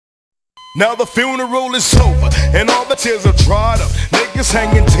Now the funeral is over, and all the tears are dried up. Niggas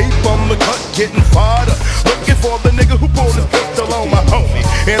hanging deep on the cut, getting fired up. Looking for the nigga who pulled his pistol on my homie.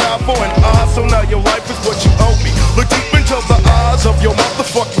 And eye for an eye, so now your life is what you owe me. Look deep into the eyes of your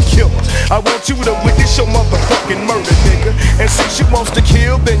motherfucking killer. I want you to witness your motherfucking murder, nigga. And since you wants to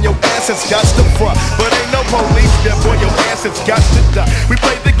kill, then your ass has got to fry. But ain't no police there, boy, your ass has got to die. We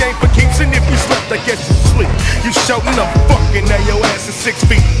play the game for keeps, and if you slept, I guess you sleep. You shouting up fucking, now your ass is 6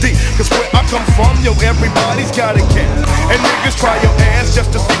 feet deep. Cause where I come from, yo, everybody's got a cat. And niggas try your ass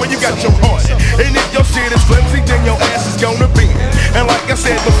just to see where you got your heart at. And if your shit is flimsy, then your ass is gonna be in. And like I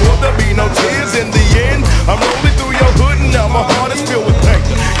said before, there'll be no tears in the end. I'm rolling through your hood and now my heart is filled with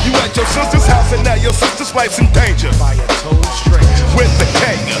danger. You at your sister's house and now your sister's life's in danger. By a total stranger with the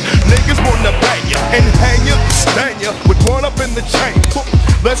hanger. Niggas wanna bang ya and hang ya, stain ya with one up in the chain.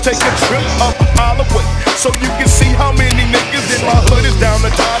 Let's take a trip up all the way, so you can see how many niggas in my hood is down to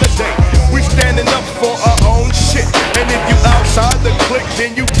die today. We standing up for our own shit, and if you outside the clique,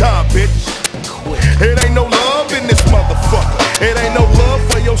 then you die, bitch. It ain't no love in this motherfucker. It ain't no love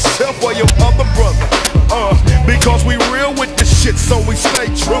for yourself or your other brother. Because we real with this shit, so we stay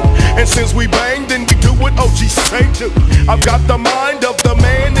true. And since we bang, then we do what OG say do. I've got the mind of the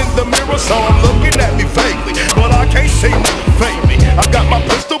man in the mirror, so I'm looking at me fake.